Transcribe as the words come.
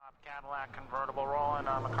Cadillac convertible rolling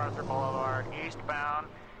on MacArthur Boulevard eastbound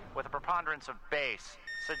with a preponderance of bass.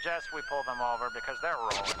 Suggest we pull them over because they're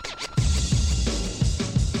rolling.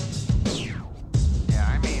 Yeah,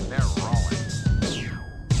 I mean they're rolling.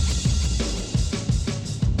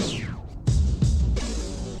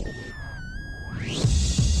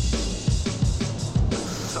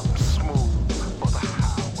 Something smooth for the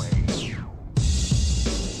highway.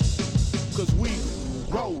 Cause we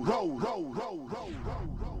roll.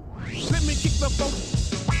 Let me kick the funk.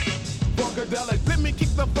 Funkadelic, let me kick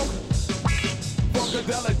the funk.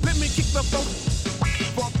 Funkadelic, let me kick the funk.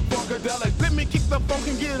 Funkadelic, let me kick the funk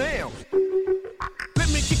and get down. Let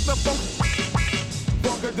me kick the funk.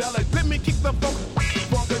 Funkadelic, let me kick the funk.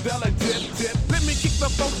 Funkadelic, tip. Let me kick the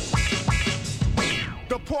funk.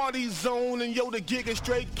 The party zone and yo, the gig is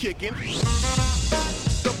straight kicking.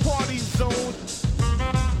 The party zone.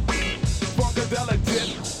 Funkadelic, tip.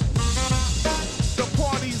 The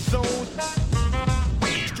party zone,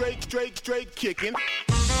 straight kicking.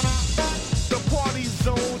 The party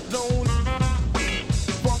zone,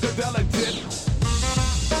 funkadelic tip.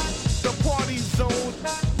 The party zone,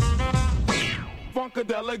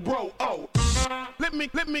 funkadelic bro. Oh, let me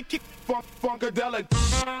kick funkadelic.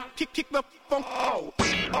 Kick the funk. Oh.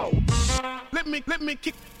 Let me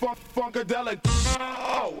kick funkadelic.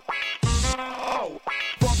 Oh.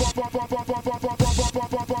 Funkadelic,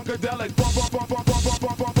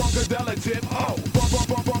 funkadelic tip. Oh,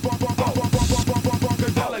 funkadelic.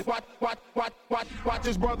 Watch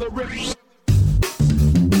his brother rip.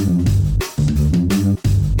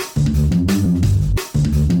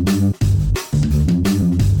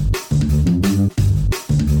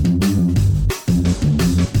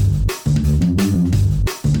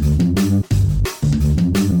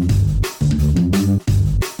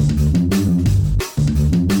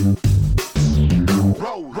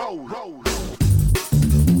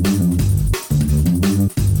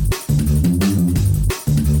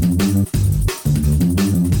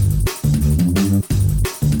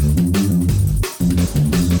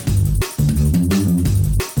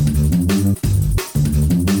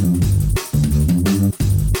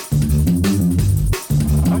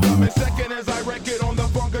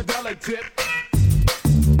 Tip.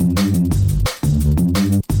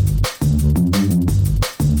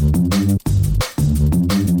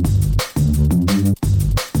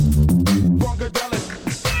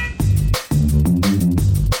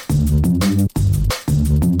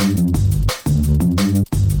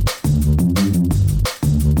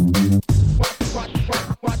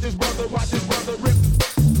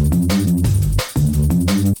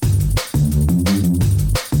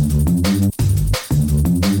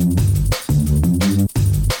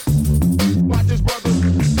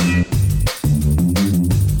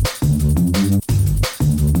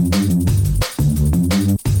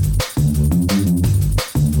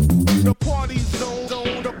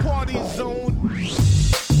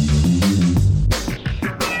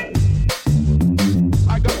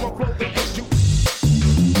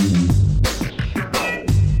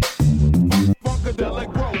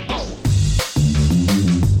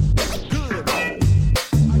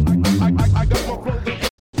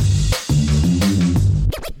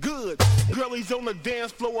 On the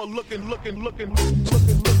dance floor looking.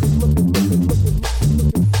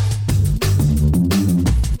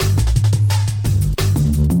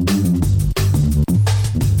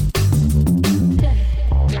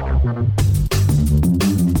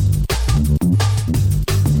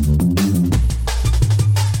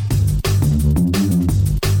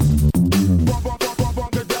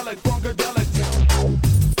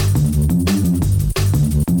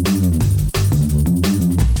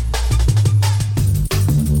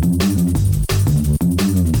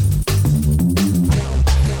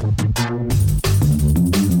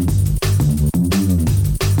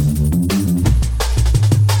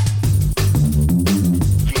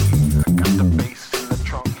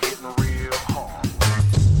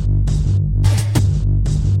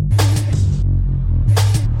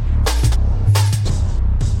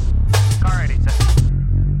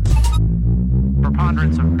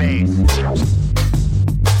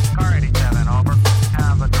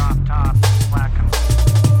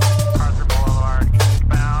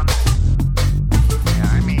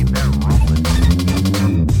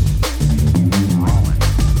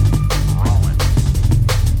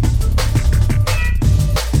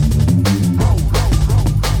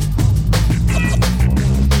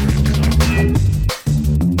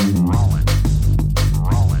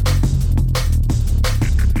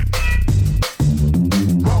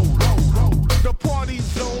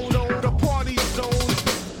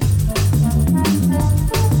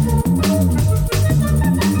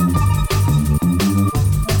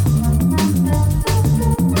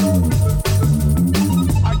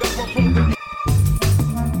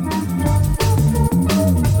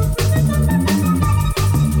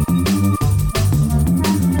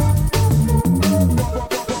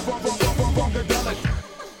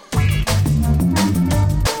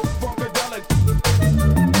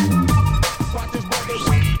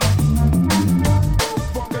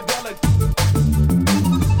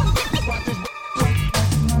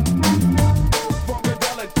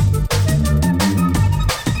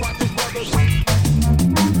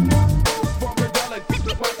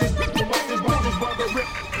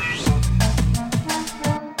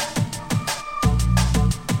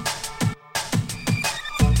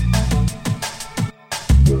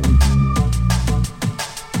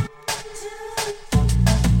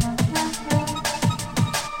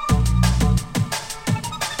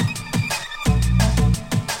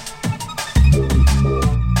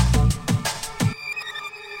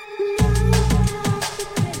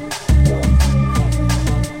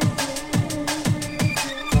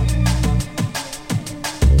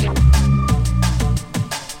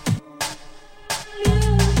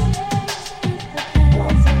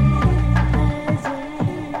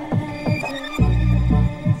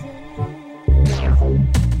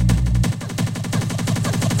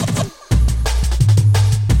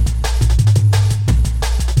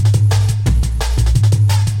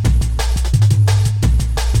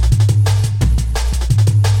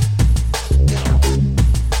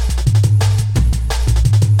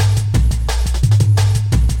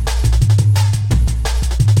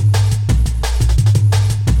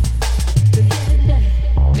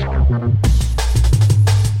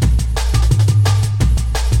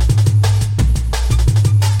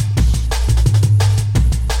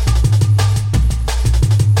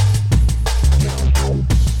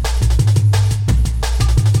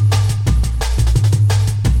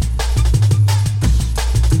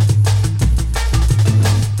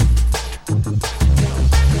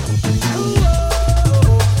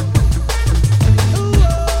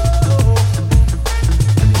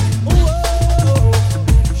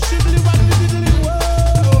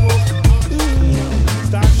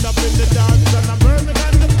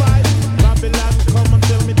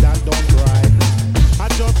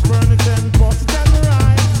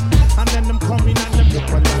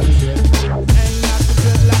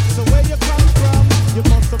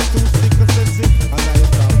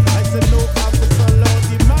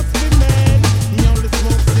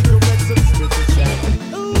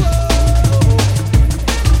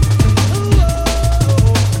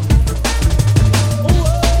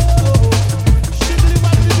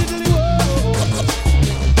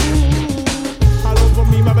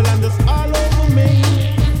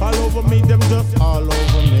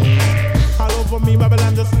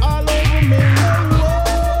 all over me.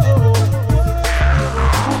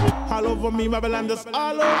 All over me, Babylon just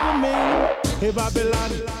all over me. Hey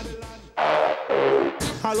Babylon,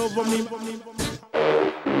 all over me.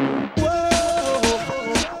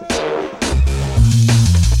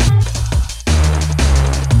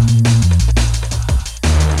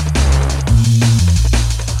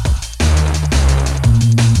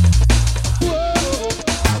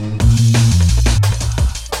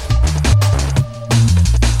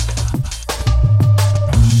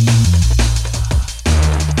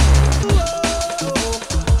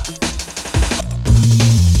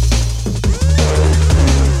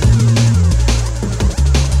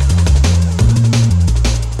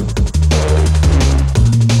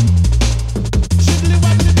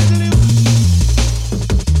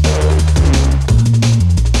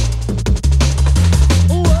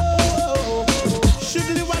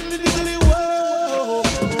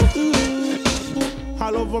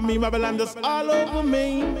 Babylon just all over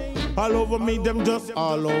me. All over me, them just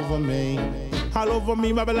all over me. All over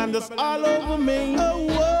me, Babylon just all over me. Oh,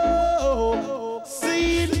 whoa,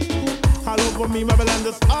 see it. All over me, Babylon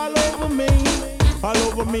just all over me. All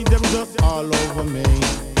over me, them just all over me.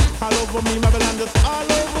 All over me, Babylon just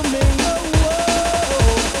all over me. Oh,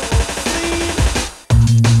 whoa, see it.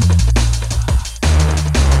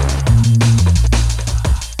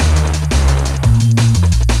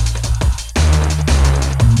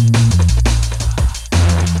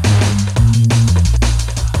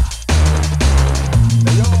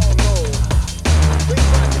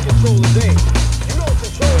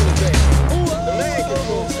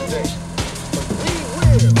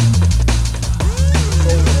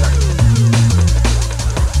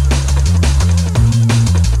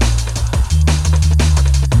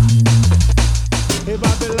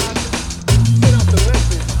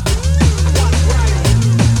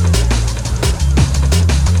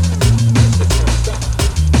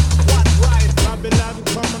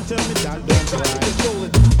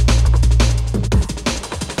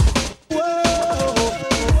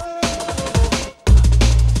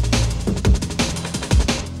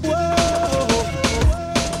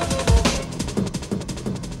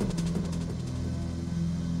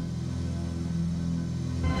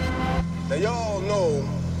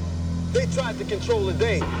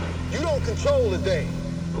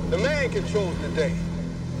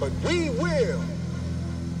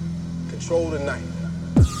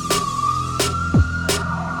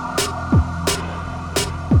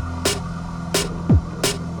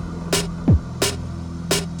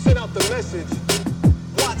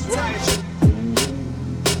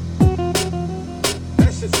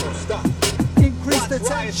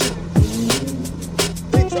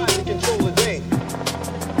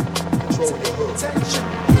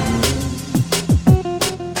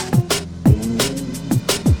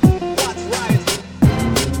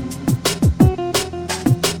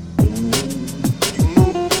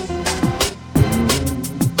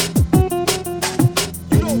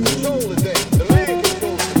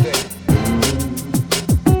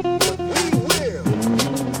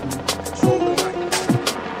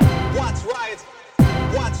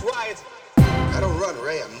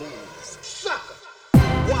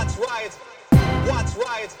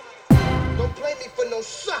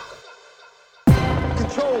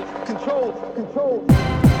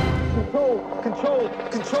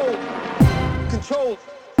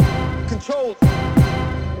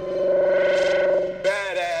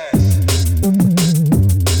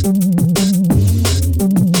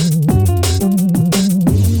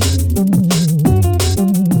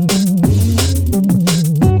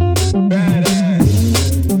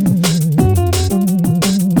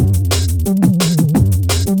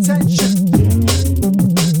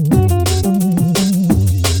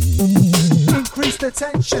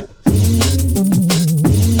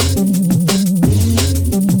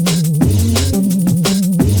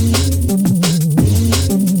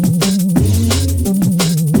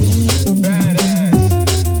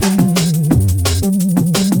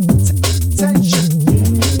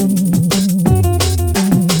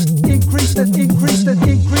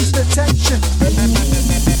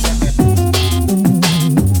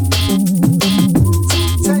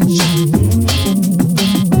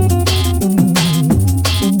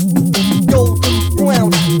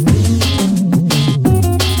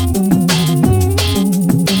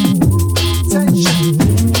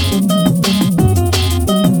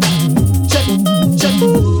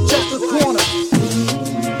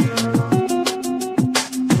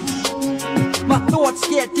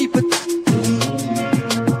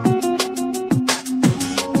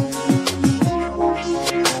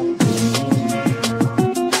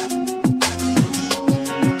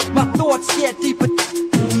 thoughts get deeper.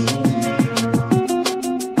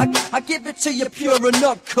 I give it to you pure and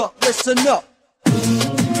uncut, listen up.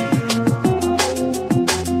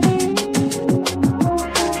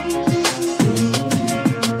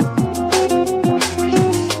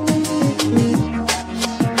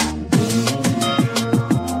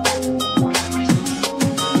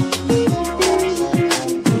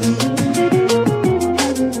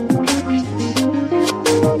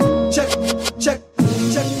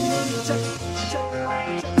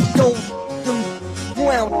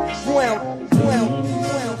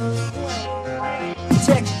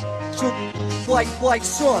 Like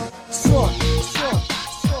sun.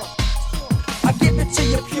 I give it to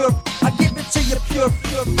you pure. I give it to you pure.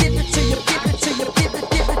 Give it to you. Give it to you. Give it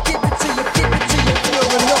to you. Give it to you pure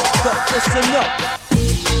enough. But listen up.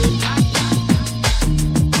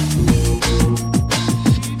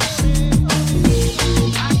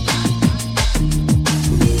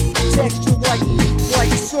 Texture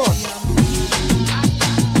like sun.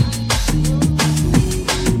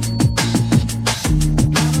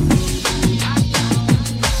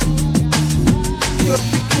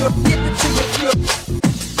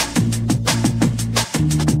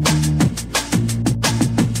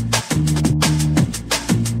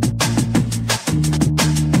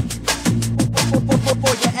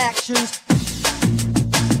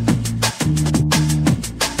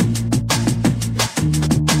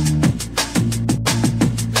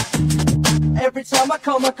 Every time I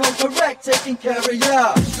come correct, taking care of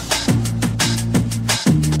ya.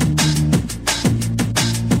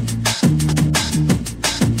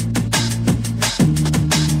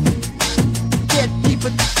 Get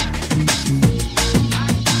deeper.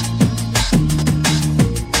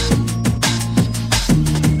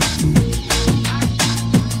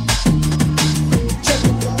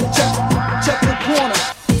 Check the corner.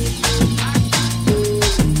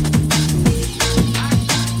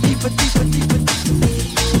 Deeper.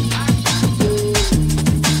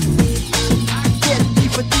 Get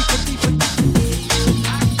deeper.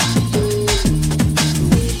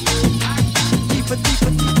 Deeper.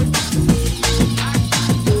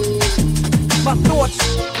 My thoughts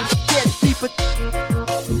get deeper.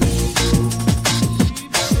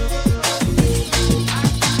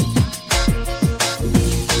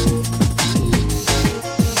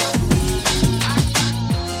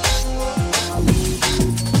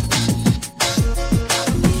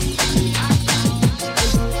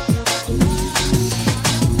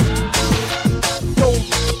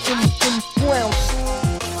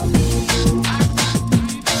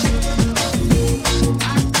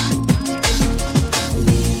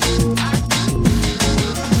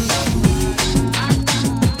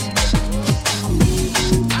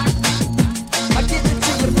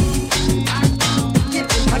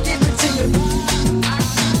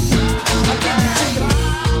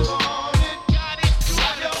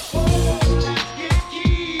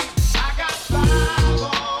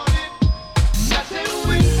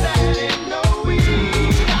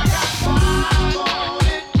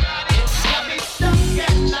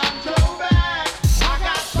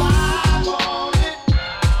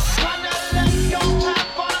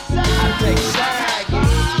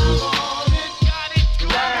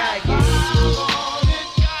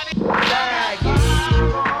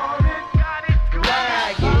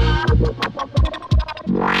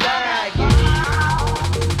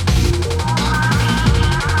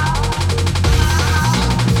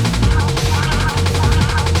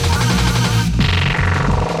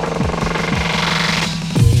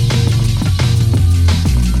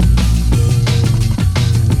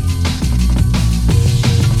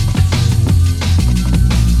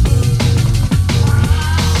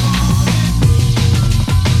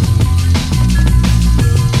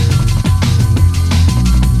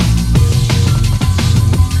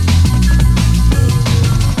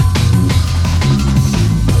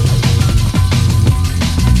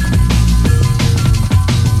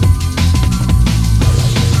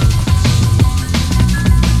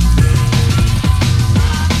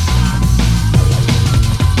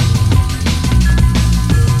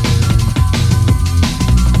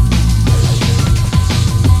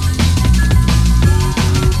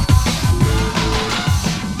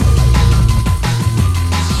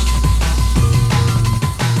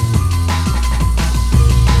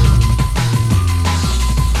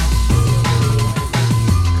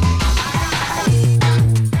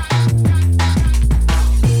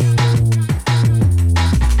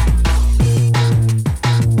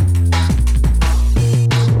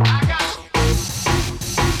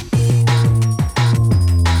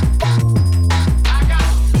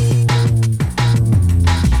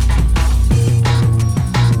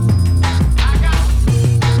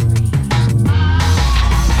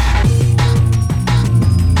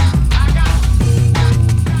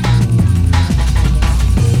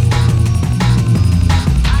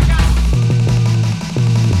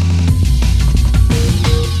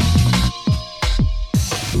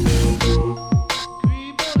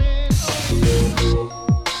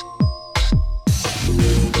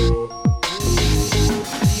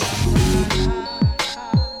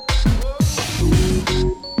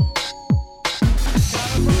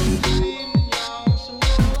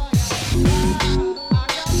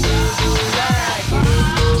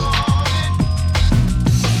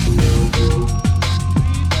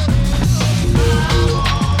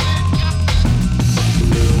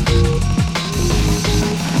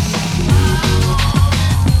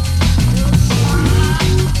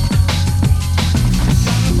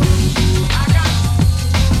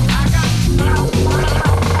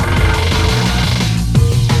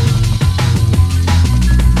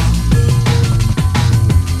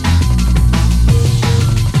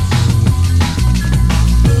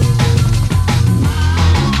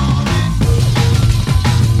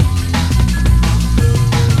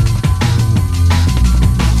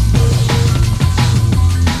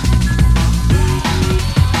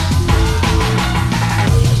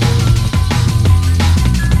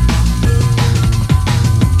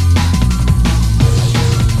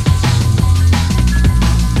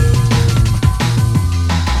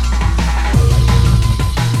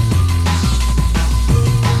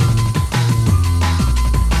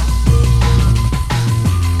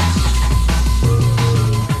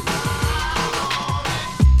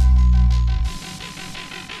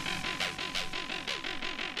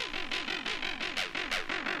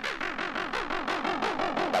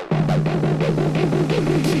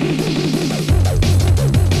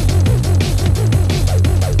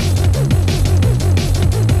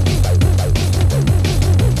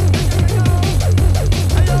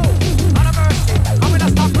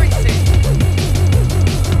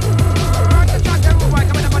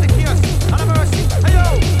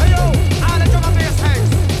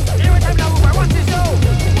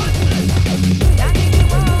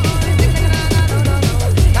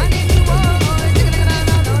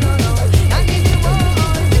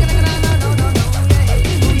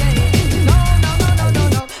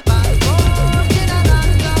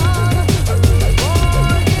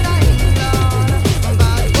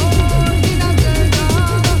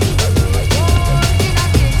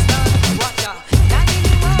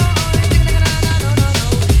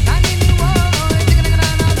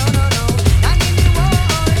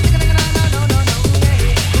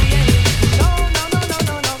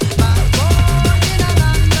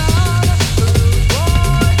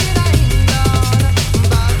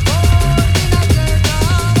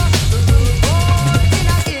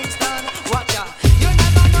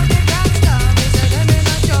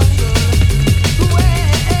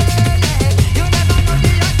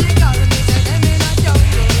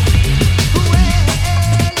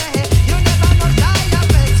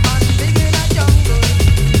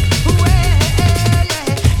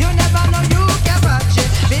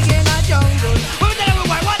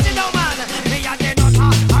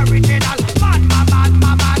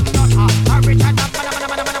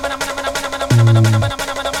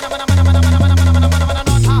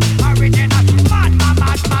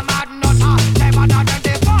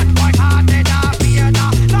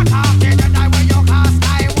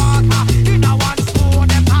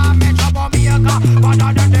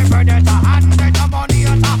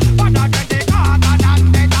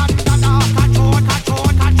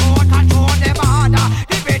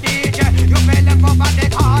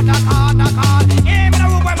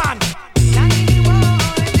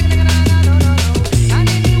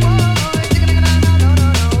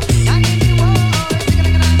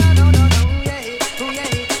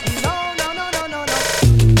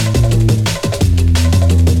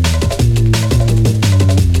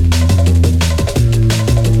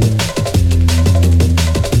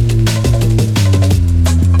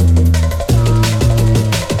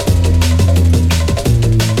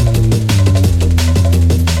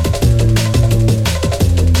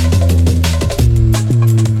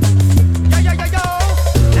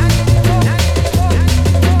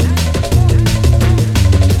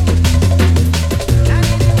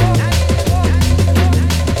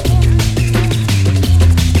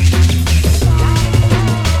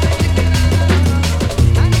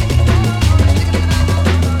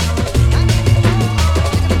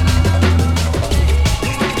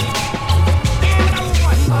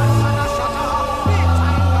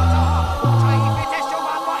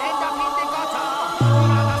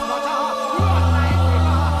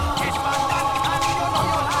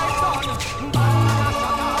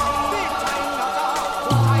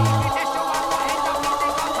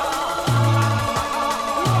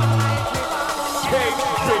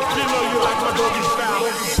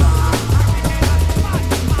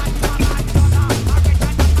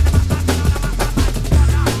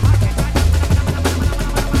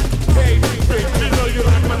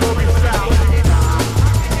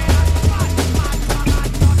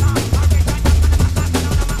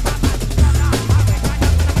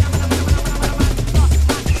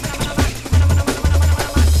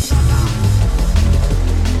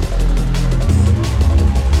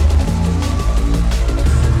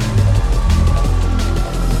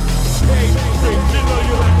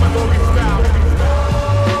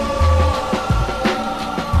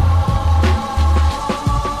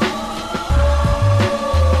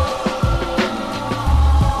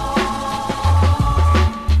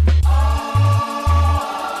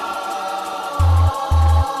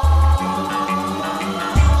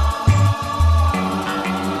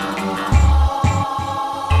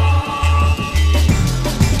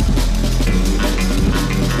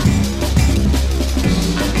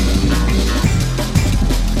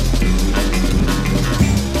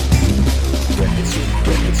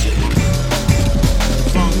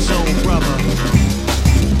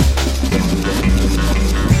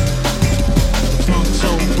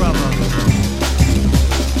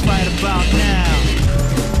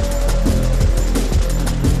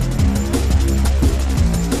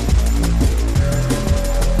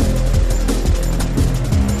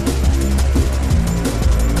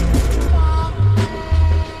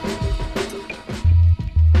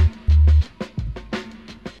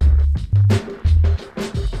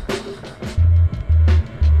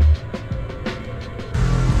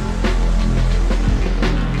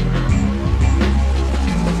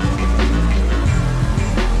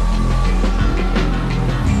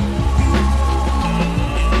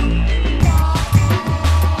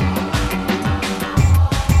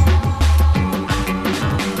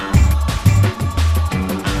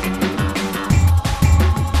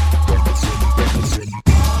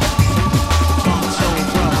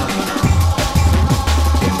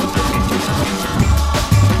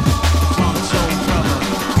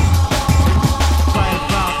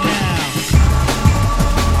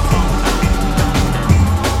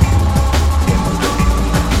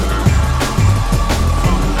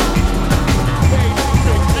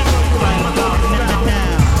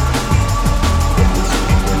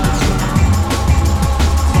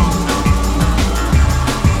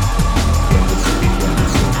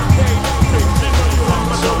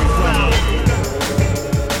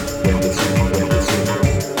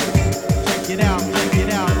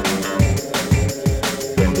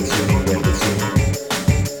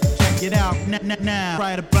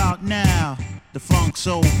 Right about now, the Funk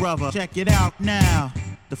Soul Brother. Check it out now,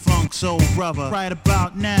 the Funk Soul Brother. Right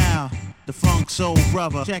about now, the Funk Soul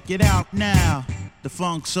Brother. Check it out now, the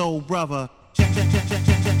Funk Soul Brother. Check check check check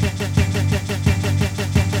check check check check check check check check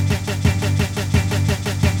check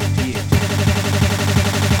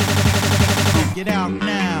check it out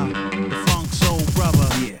now, the Funk Soul Brother.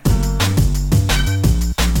 Yeah.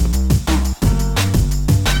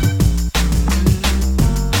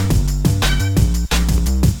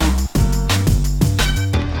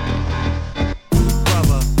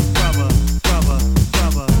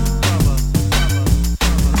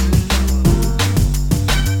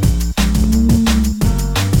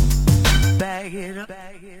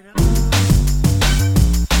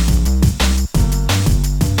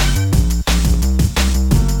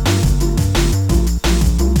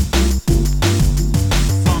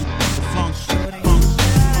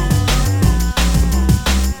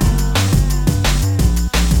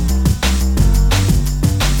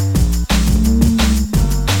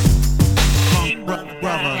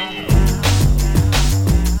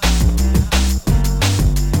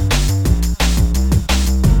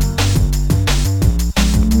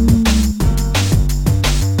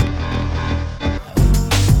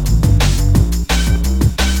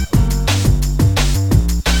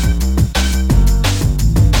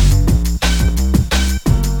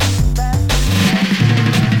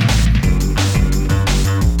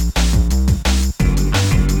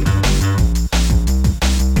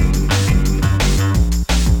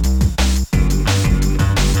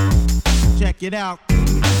 Get out. Check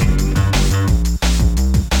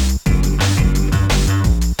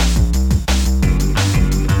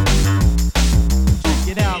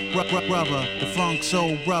it out, brother, the Funk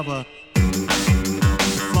Soul Brother.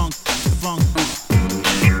 Funk,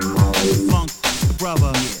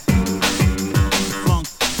 brother.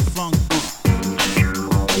 Funk.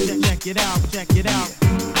 Check it out, check it out.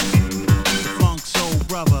 The Funk Soul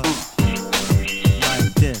Brother.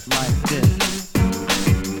 Like this, like this.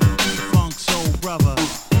 Brother.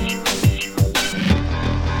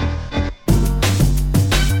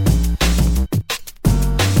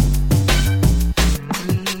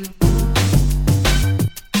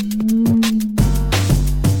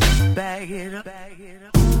 Bag it up, bag it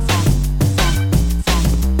up.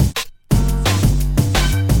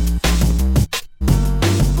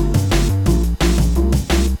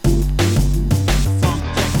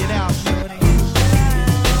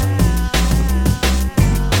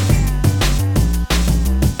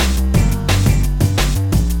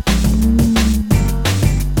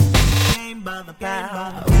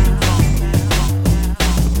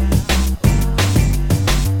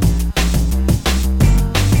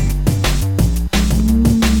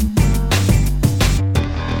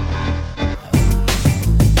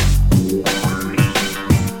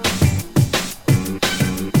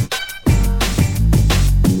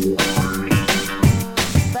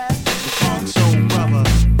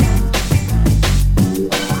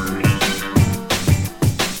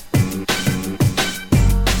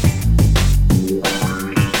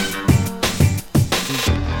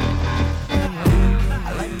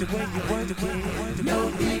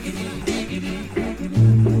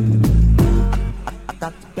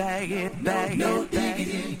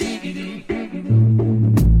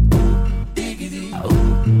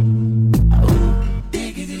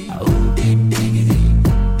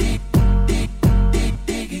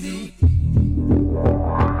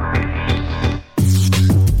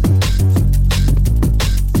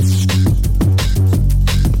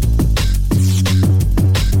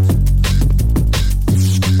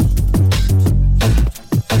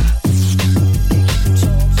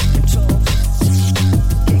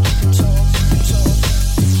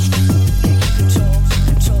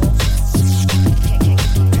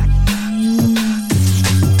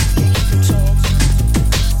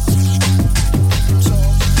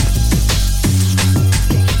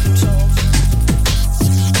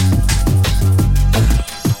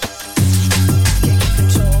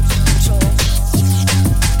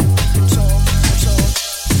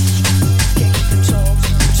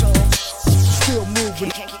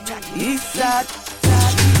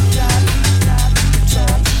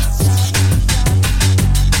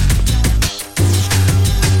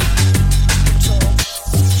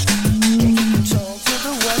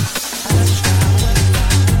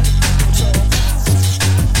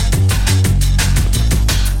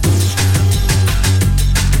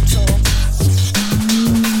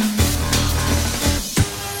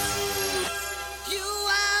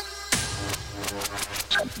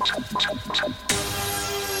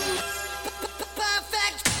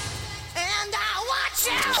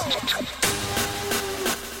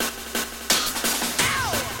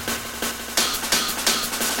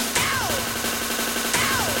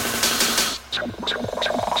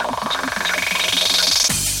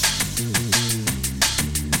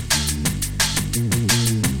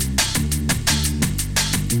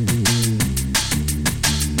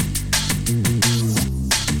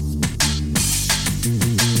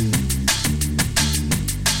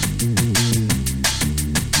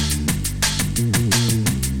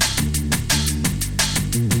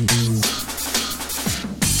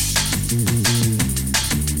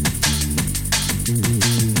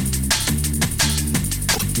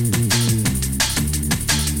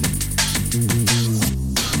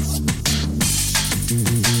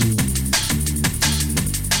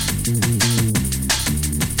 Dark.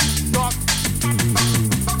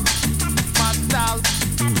 My style.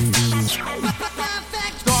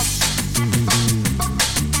 Dark.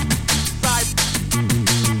 Side.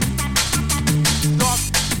 Dark.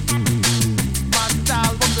 My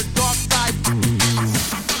style from the dark side.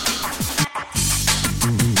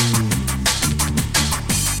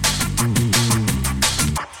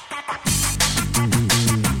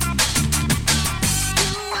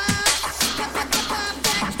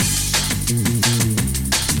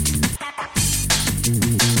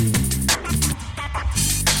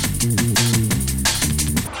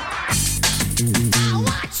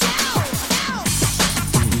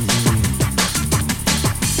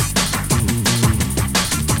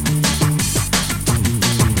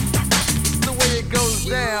 The way it goes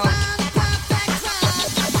down.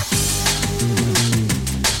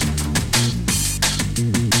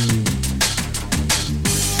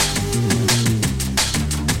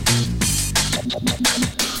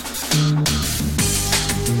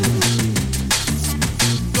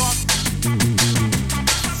 Dark.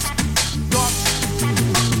 Dark.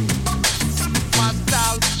 My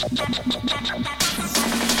style.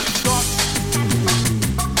 Dark.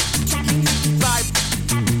 Side.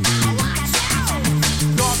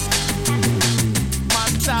 Dark. My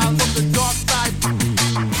style from the dark side.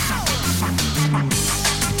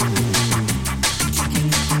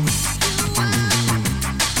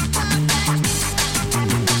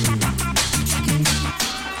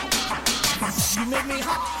 You make me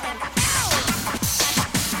hard.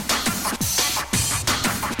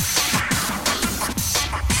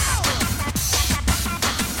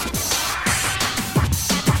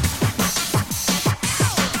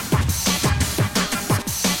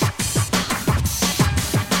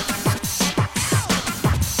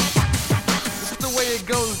 It's the way it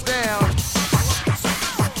goes down.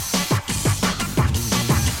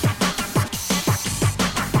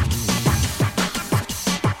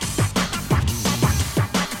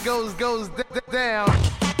 Goes down.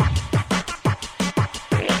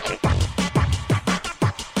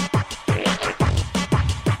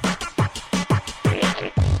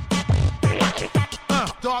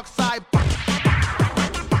 Dark side.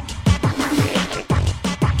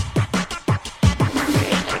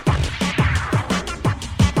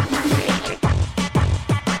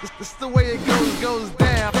 It's the way it goes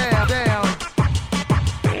down, down, down.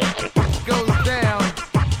 Goes down.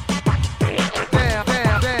 Down,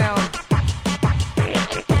 down, down.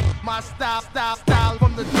 My style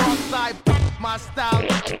from the dark side. My style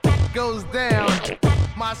goes down.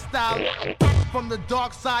 My style from the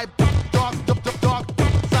dark side. Dark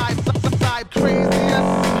side.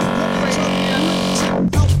 Craziest.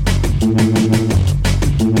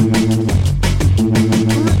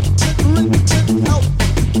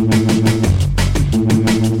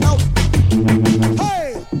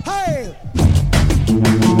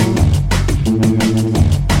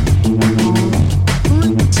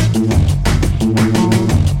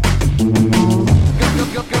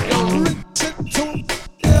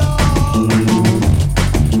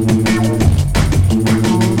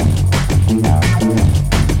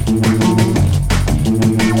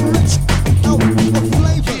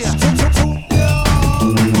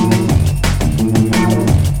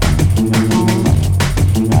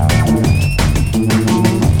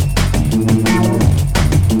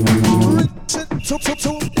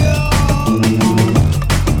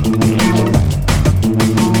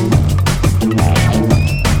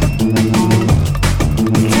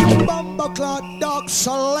 Dog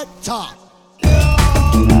selector.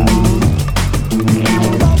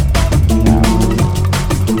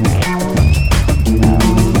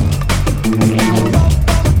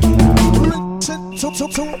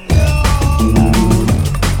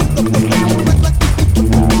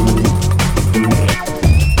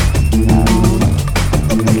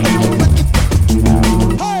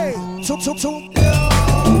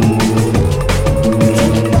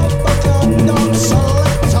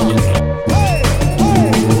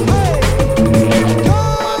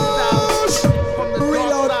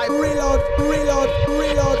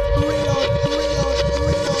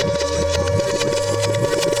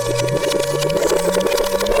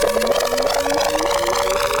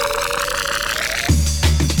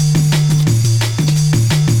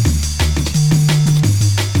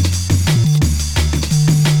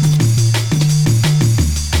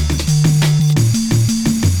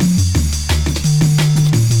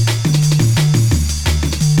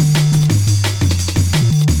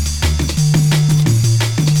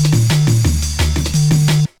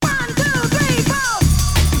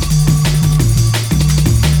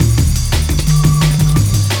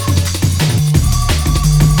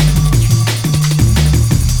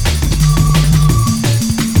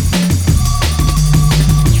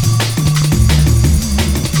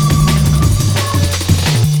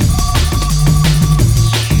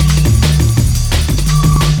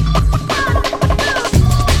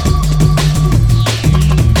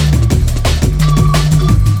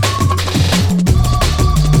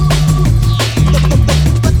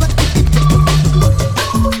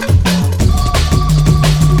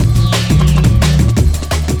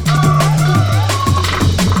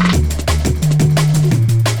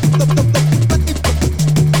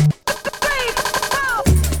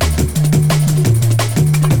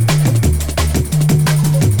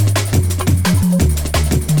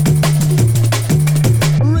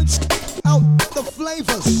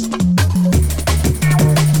 flavors.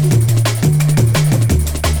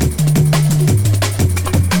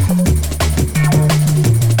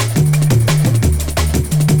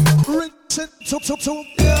 Rinse it to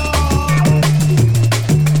yeah.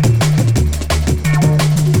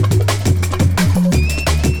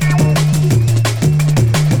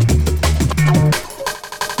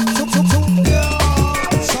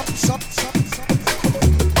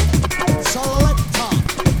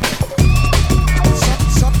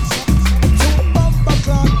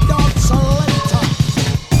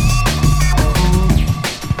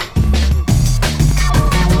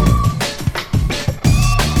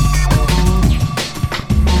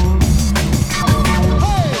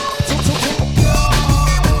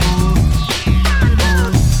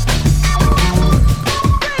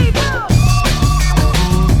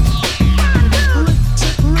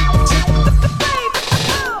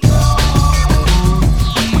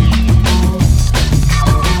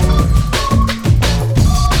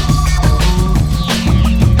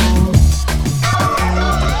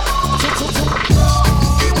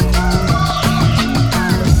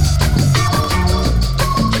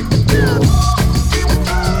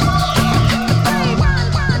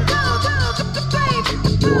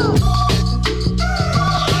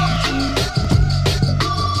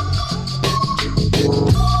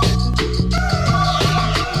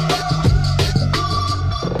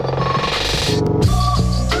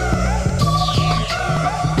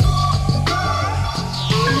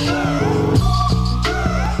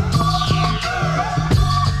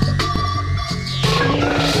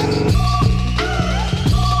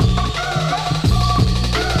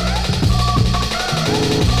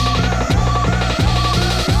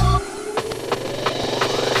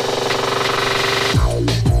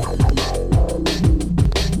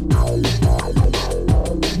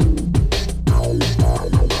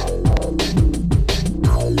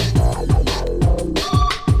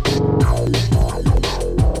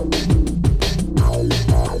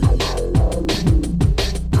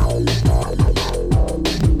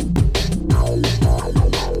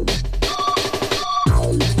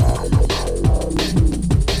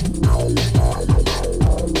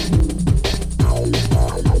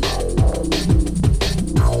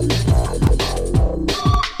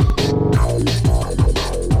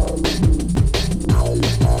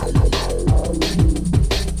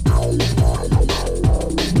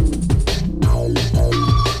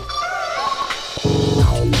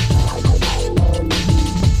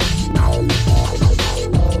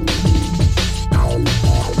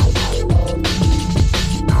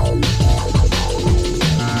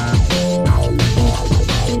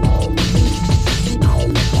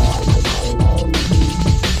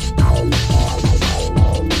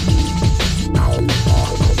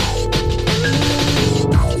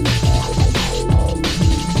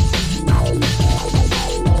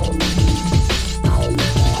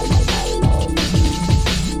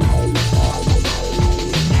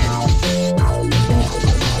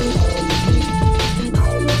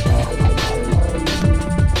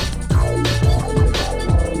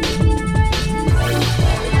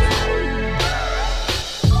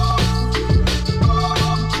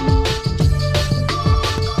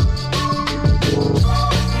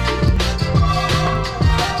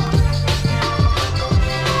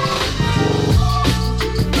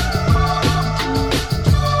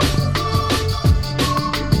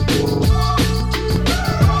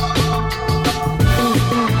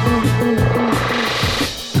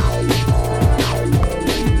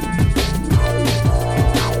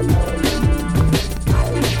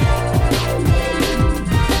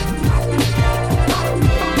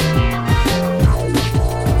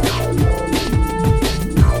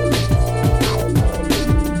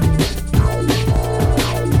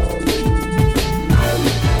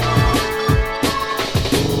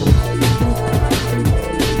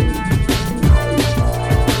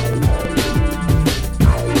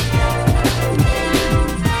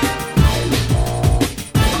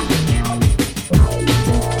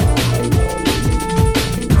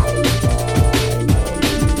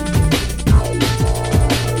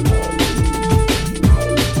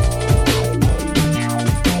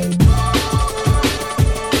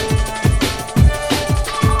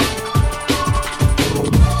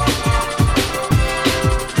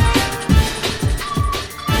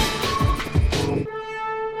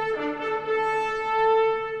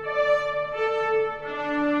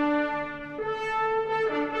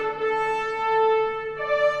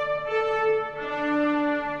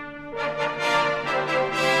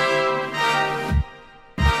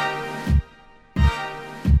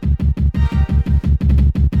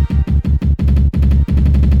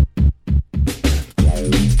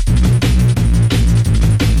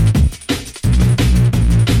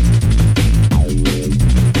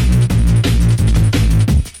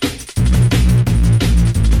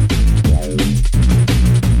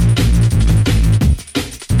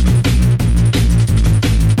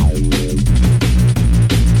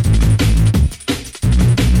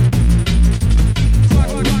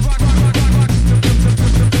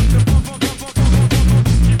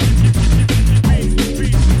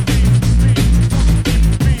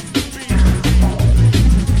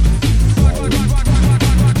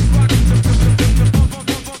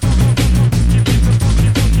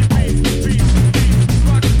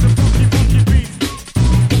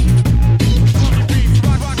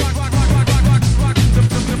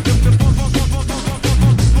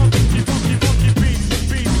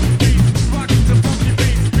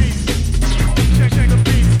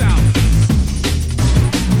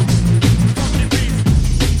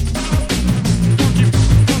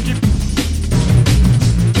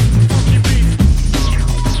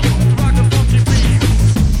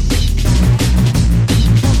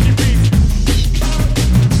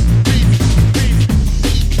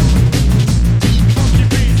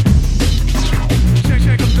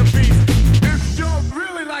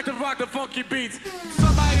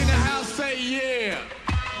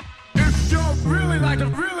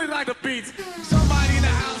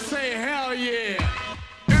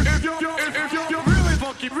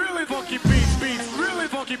 really funky beats, really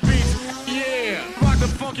funky beats. Yeah, rock the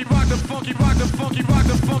funky, rock the funky, rock the funky, rock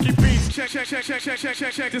the funky beats. Check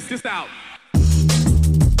this out.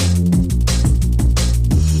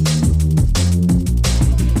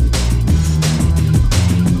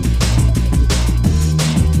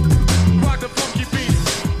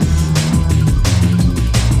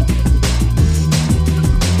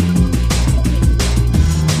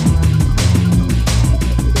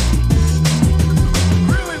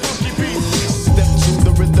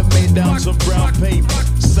 Of brown paper,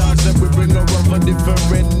 sounds that we bring are of a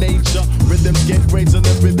different nature. Rhythms get greater,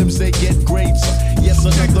 the rhythms they get greater. Yes,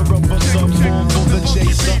 another of a subform for the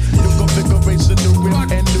chaser. New configuration, new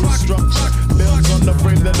rhythm and new structure. Built on the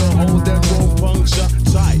frame that'll hold and won't puncture.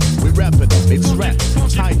 Tight, we wrap it up, it's wrapped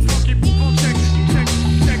tightly.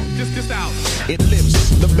 Check this out. It lives,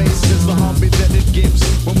 the bass is the heartbeat that it gives.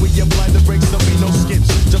 When we apply the brakes, there'll be no skips.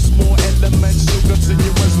 Just more elements to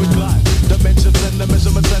continue as we glide. Dimensions and the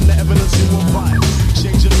measurements and the evidence you will find.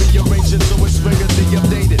 Changing, rearranging so it's regularly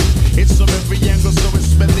updated. It's from every angle so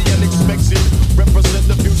it's spent the unexpected. Represent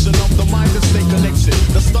the fusion of the mind and stay connected.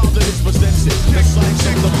 The star that is presented, the science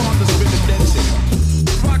of the part that's been indented.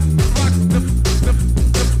 Rock the funky beat.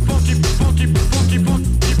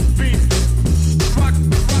 Rock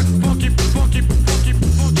funky rock the funky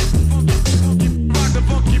beats. Rock the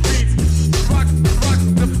funky beats. Rock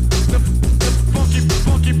funky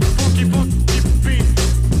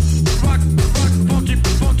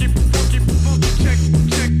check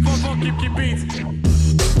funky beats.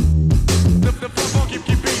 The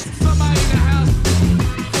funky beats. Somebody in the house.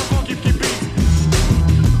 Funky beats.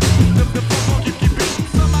 The funky beats.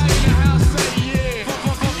 Somebody in the house say yeah.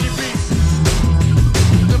 Funky beats.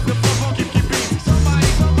 The funky beats. Somebody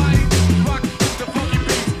rock the funky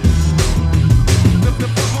beats. The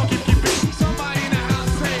funky beats. Somebody in the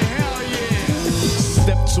house say hell yeah.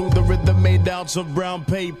 Step to the rhythm made out of brown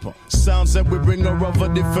paper. Sounds that we bring are of a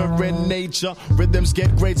different nature. Rhythms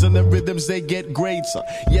get greater and the rhythms they get greater.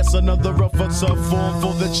 Yes, another of a tough form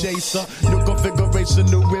for the chaser. New configuration,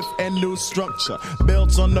 new riff and new structure.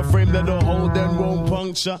 Built on the frame that'll hold and won't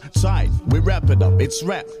puncture. Tight, we wrap it up, it's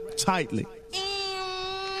wrapped tightly.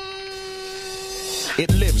 It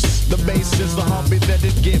lives, the bass is the heartbeat that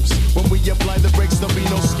it gives. When we apply the brakes, there'll be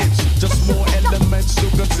no skips. Just more elements to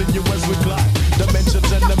continue as we glide. Dimensions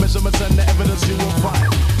and the measurements and the evidence you will find.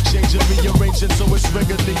 Changing, rearranging so it's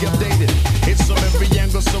regularly updated. It's from every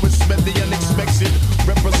angle so it's spent the unexpected.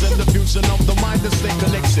 Represent the fusion of the mind and stay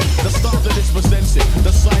connected. The star that is presented,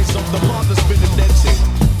 the size of the part that's been indented.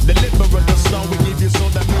 Deliberate the star we give you so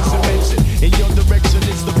that means you mention. In your direction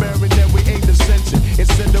it's the bearing that we aim to sense it.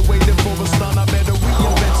 Instead of waiting for a star, I better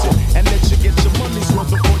reinvent it. And let you get your money's worth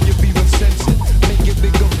before you be resent it. Make it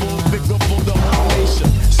bigger for the whole nation.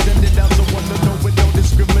 Send it out to one to know with no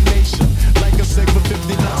discrimination. Like I say, for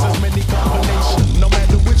 50 knots as many combinations. No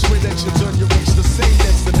matter which way that you turn, you reach the same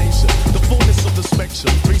destination. The fullness of the spectrum,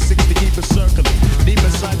 360 keep it circling. Deep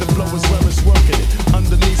inside the flow is where it's working it.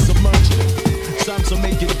 Underneath submerging it. Time to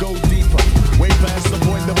make it go deeper. Way past the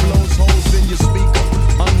point that blows holes in your speaker.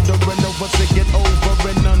 Under and over to get over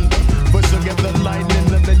and under. First you get the lightning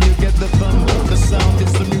and then you get the thunder. The sound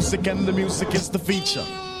is the music and the music is the feature.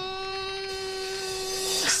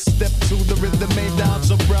 Step to the rhythm made out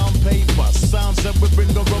of brown paper. Sounds that we bring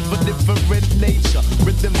are of a different nature.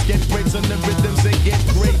 Rhythms get greater and the rhythms they get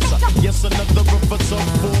greater. Yes, another of a tough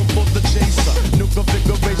form for the chaser. New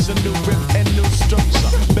configuration, new riff and new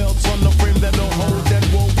structure. Belts on the frame that'll hold and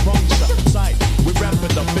won't puncture. Tight, we wrap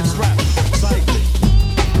it up, it's wrapped tightly.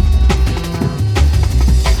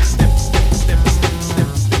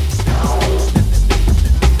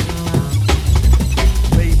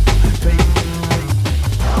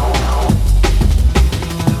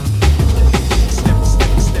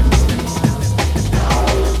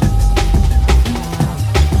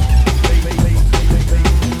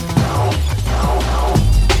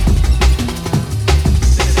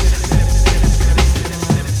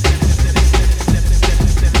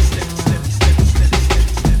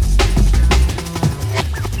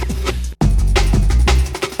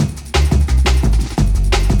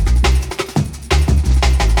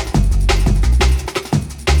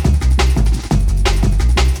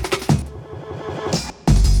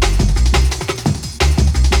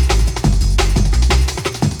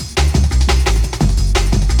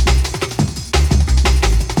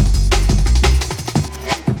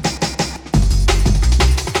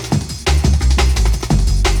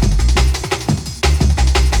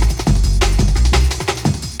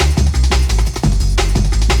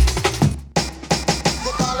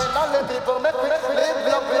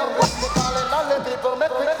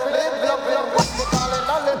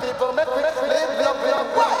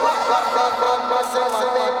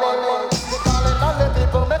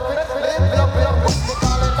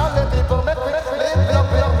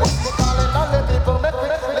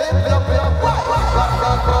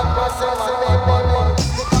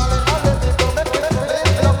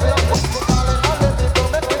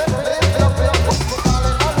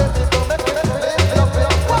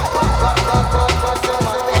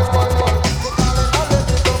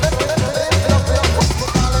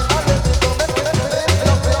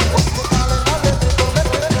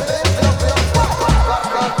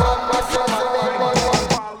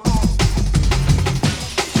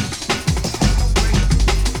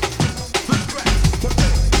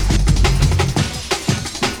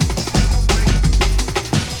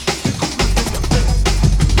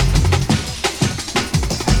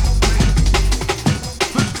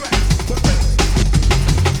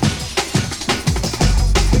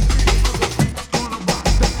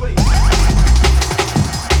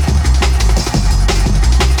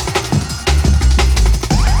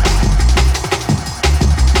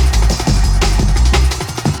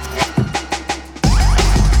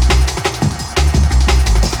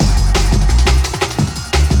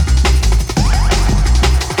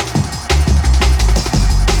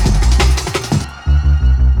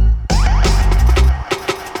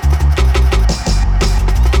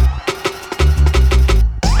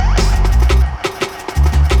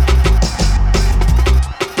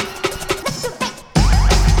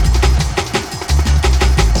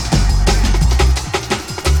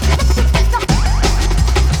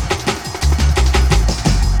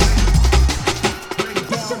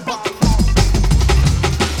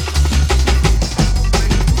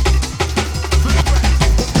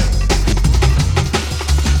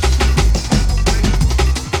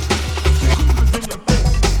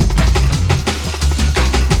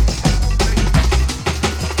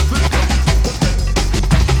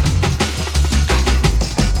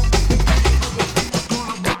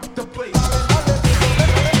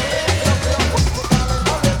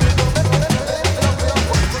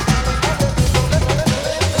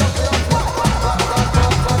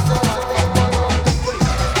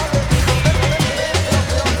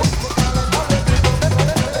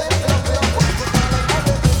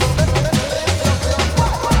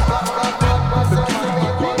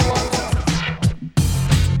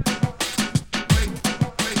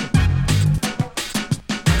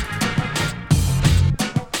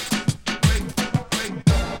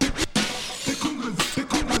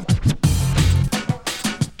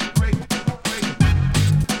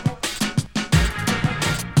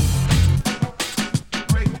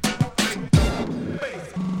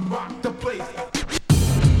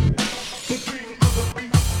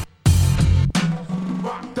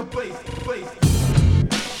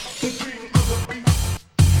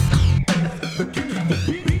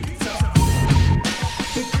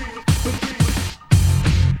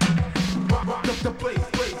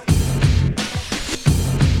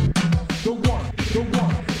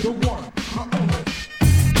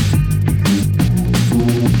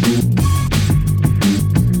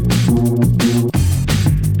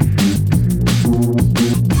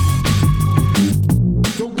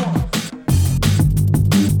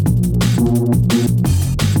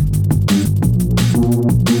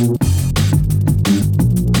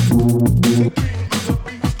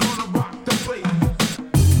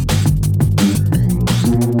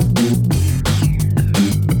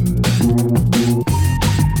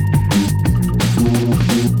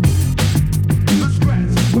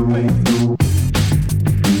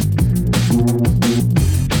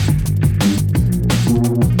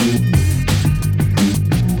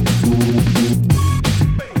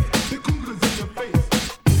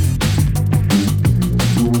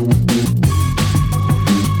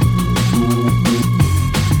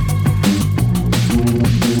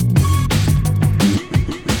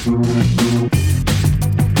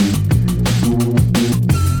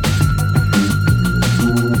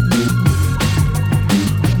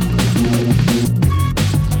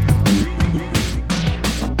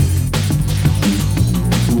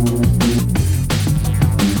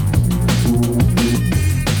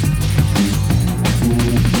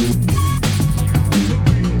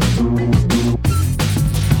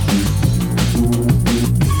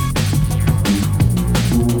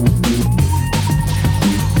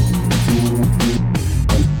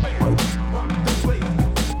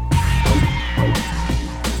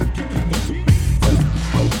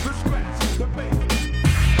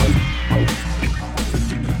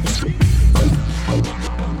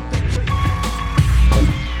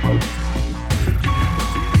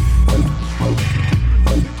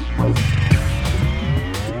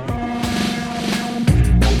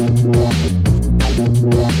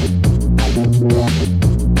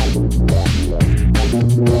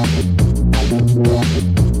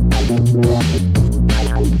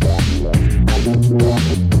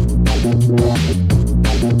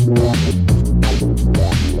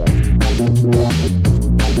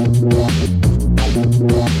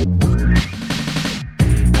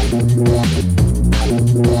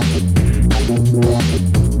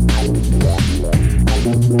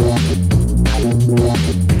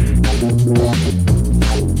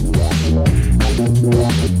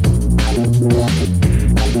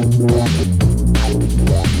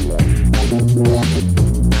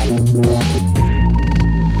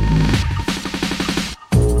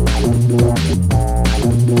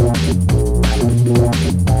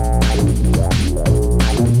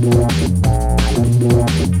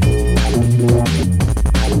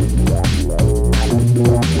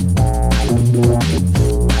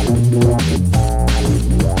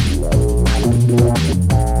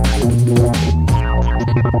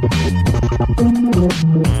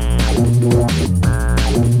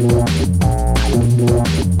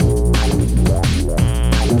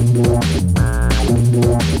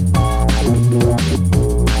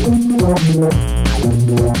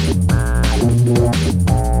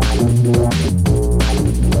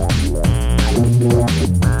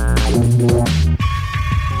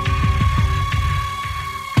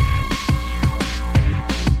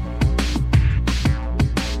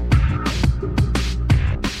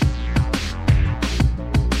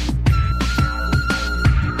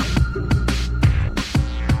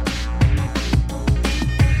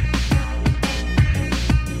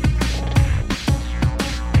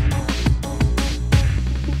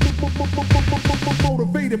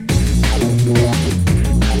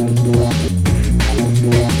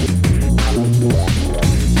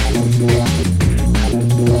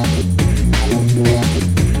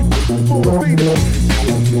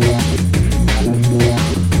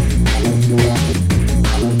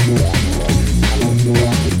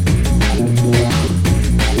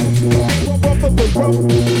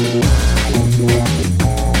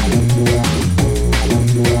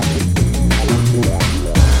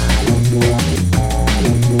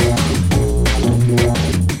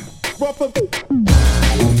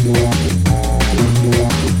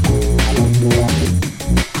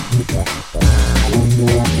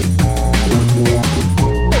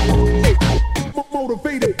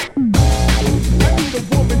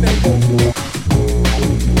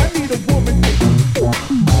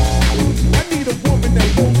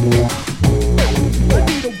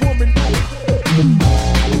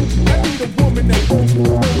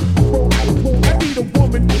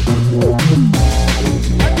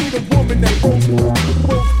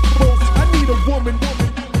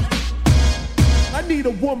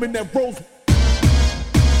 woman that rolls.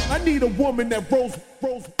 I need a woman that rolls.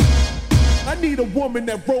 I need a woman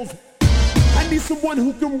that rolls. I need someone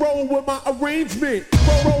who can roll with my arrangement.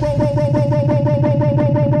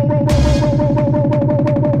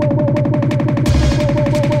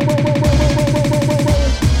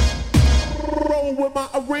 Roll with my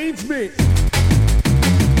arrangement.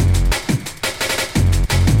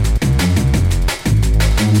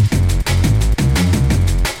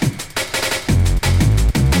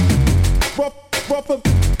 Rough.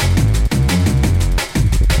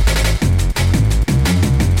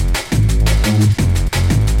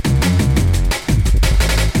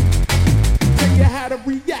 Tell you how to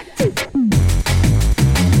react.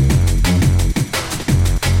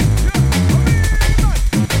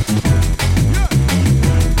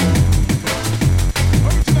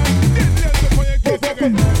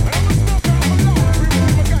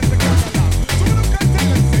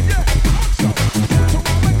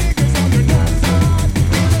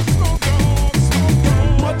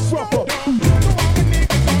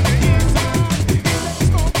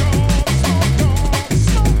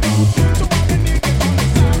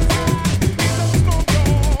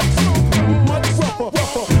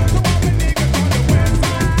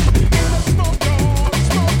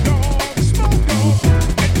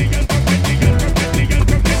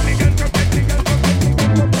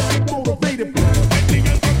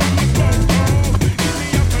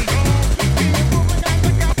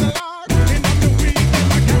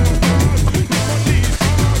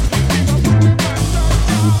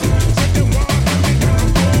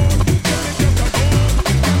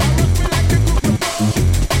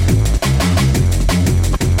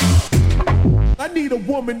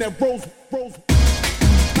 That rolls.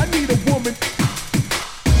 I need a woman.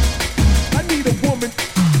 I need a woman.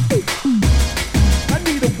 I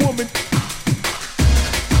need a woman.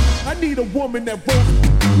 I need a woman that rolls.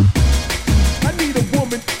 I need a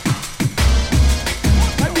woman.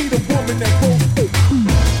 I need a woman that rolls.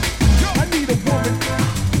 I need a woman.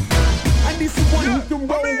 I need someone who can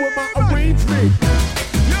roll with my arrangement.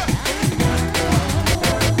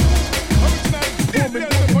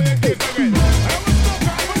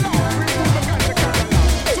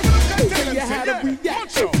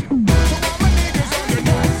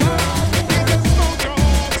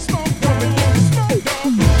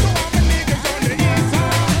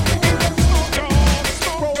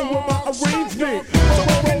 Arrangement.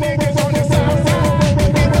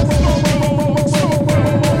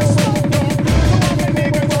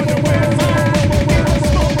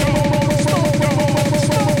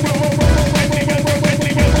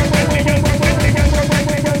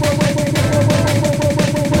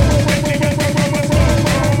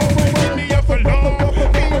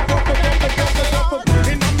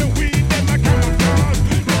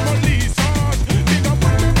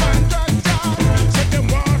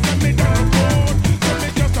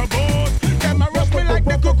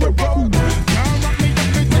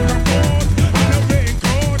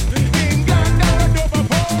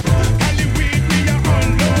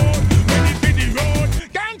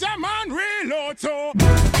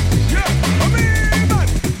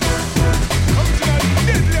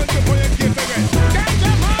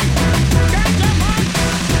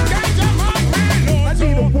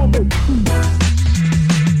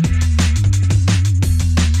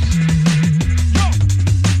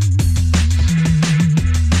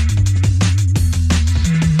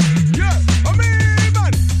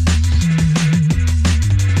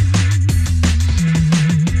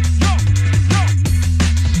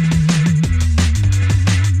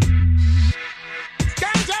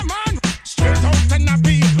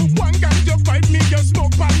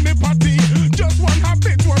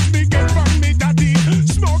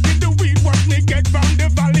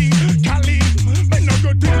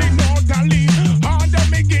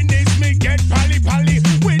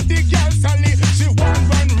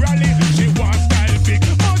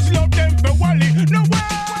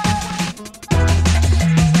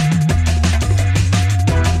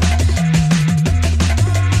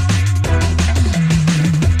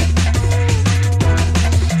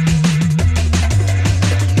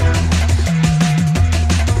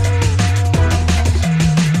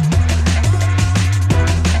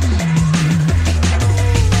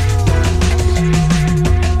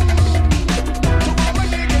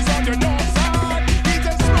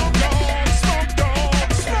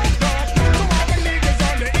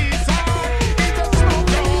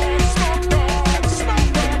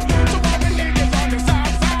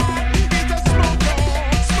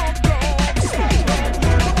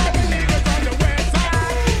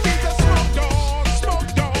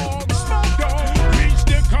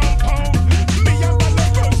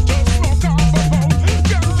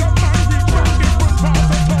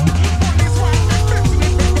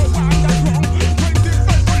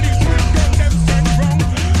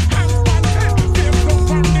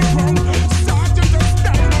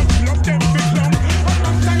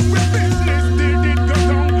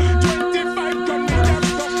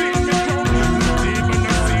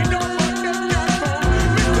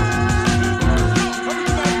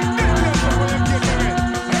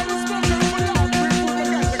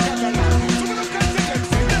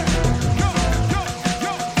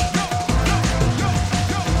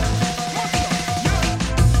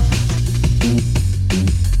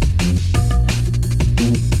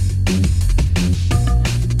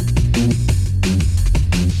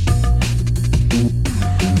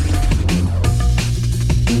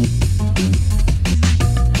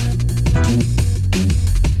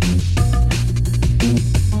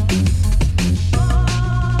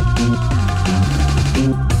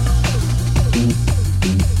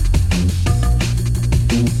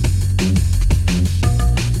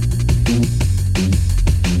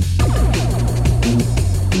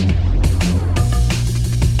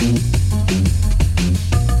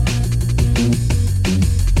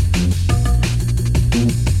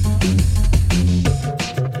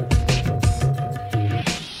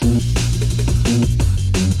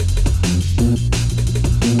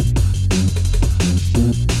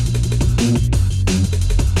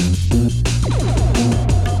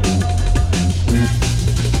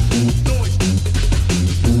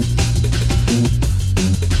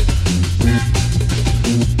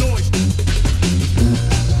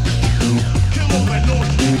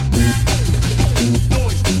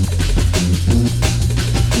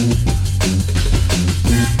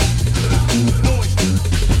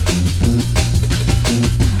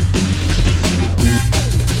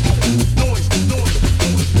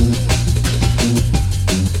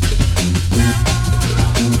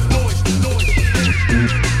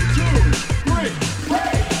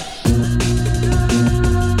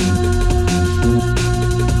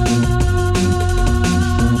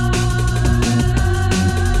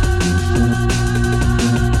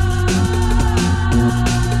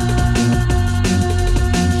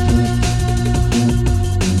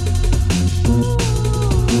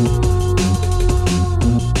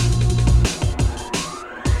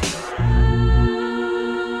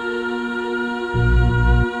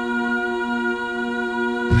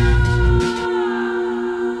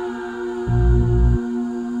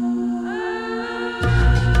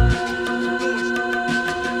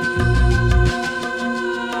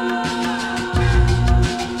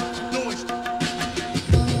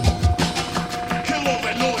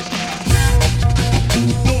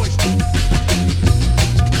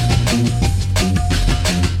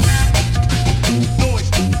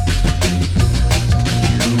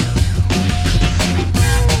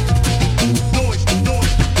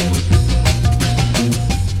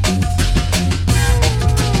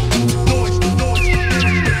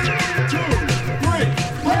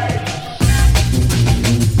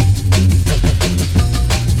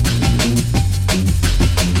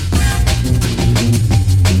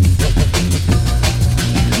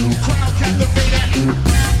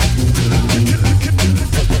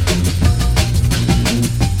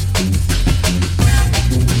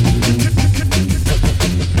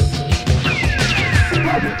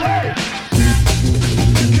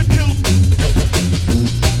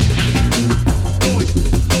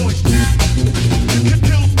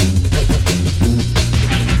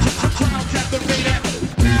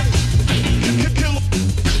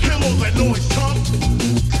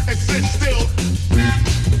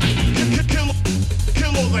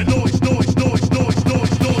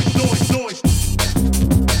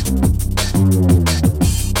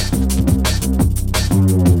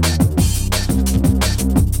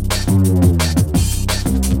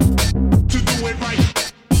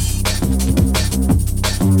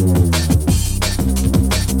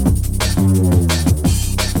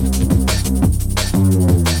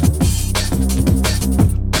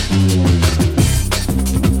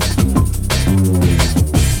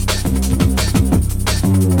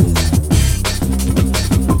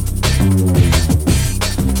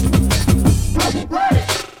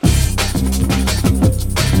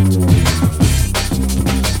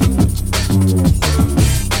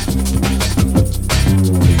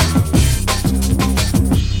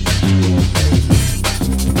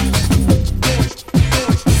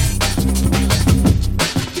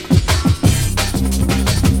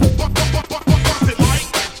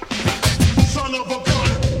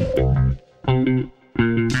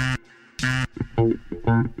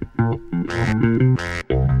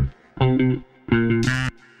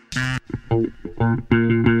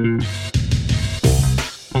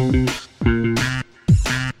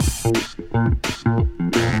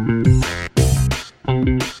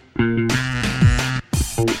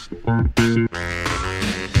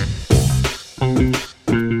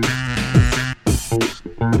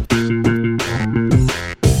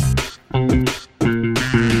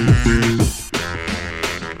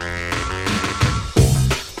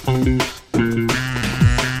 Thank